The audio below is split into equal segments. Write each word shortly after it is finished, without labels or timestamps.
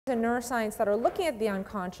in neuroscience that are looking at the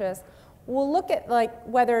unconscious will look at like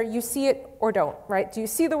whether you see it or don't, right? Do you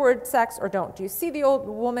see the word sex or don't? Do you see the old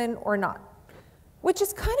woman or not? Which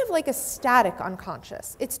is kind of like a static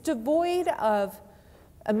unconscious. It's devoid of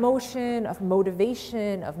emotion, of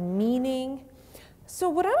motivation, of meaning. So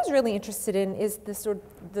what I was really interested in is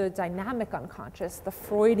the dynamic unconscious, the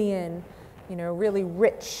Freudian, really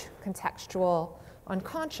rich contextual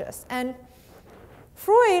unconscious. And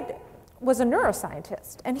Freud was a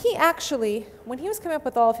neuroscientist, and he actually, when he was coming up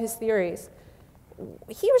with all of his theories,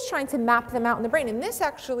 he was trying to map them out in the brain. And this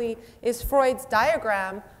actually is Freud's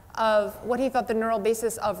diagram of what he thought the neural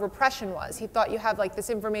basis of repression was. He thought you have like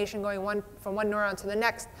this information going from one neuron to the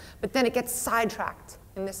next, but then it gets sidetracked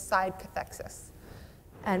in this side cathexis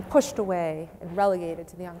and pushed away and relegated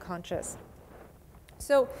to the unconscious.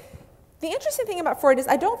 So the interesting thing about Freud is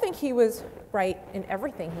I don't think he was right in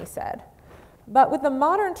everything he said. But with the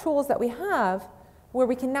modern tools that we have, where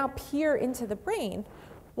we can now peer into the brain,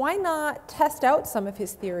 why not test out some of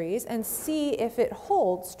his theories and see if it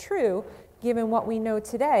holds true given what we know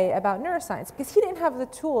today about neuroscience? Because he didn't have the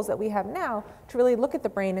tools that we have now to really look at the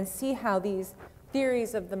brain and see how these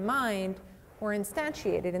theories of the mind were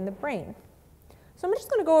instantiated in the brain. So I'm just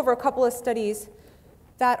going to go over a couple of studies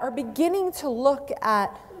that are beginning to look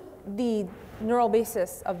at the neural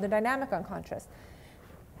basis of the dynamic unconscious.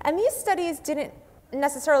 And these studies didn't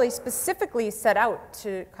necessarily specifically set out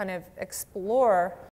to kind of explore